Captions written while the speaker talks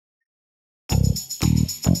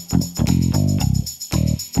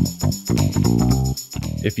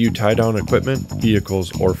If you tie down equipment,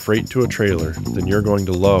 vehicles, or freight to a trailer, then you're going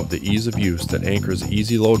to love the ease of use that Anchor's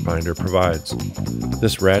Easy Load Binder provides.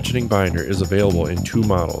 This ratcheting binder is available in two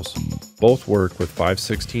models. Both work with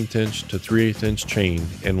 5/16 inch to 3/8 inch chain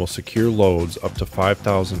and will secure loads up to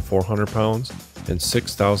 5,400 pounds and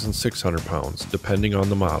 6,600 pounds, depending on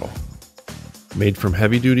the model. Made from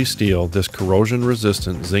heavy-duty steel, this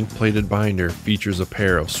corrosion-resistant zinc-plated binder features a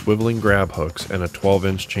pair of swiveling grab hooks and a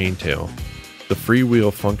 12-inch chain tail. The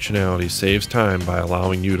freewheel functionality saves time by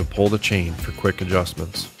allowing you to pull the chain for quick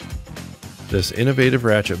adjustments. This innovative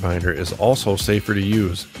ratchet binder is also safer to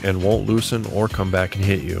use and won't loosen or come back and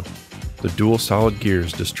hit you. The dual solid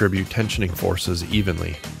gears distribute tensioning forces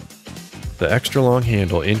evenly. The extra long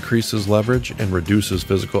handle increases leverage and reduces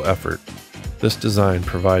physical effort. This design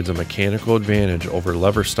provides a mechanical advantage over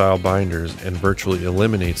lever-style binders and virtually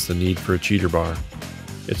eliminates the need for a cheater bar.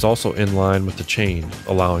 It's also in line with the chain,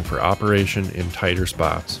 allowing for operation in tighter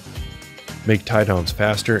spots. Make tie downs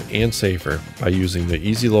faster and safer by using the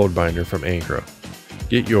Easy Load Binder from Anchor.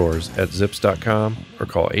 Get yours at zips.com or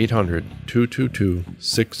call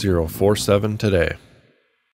 800-222-6047 today.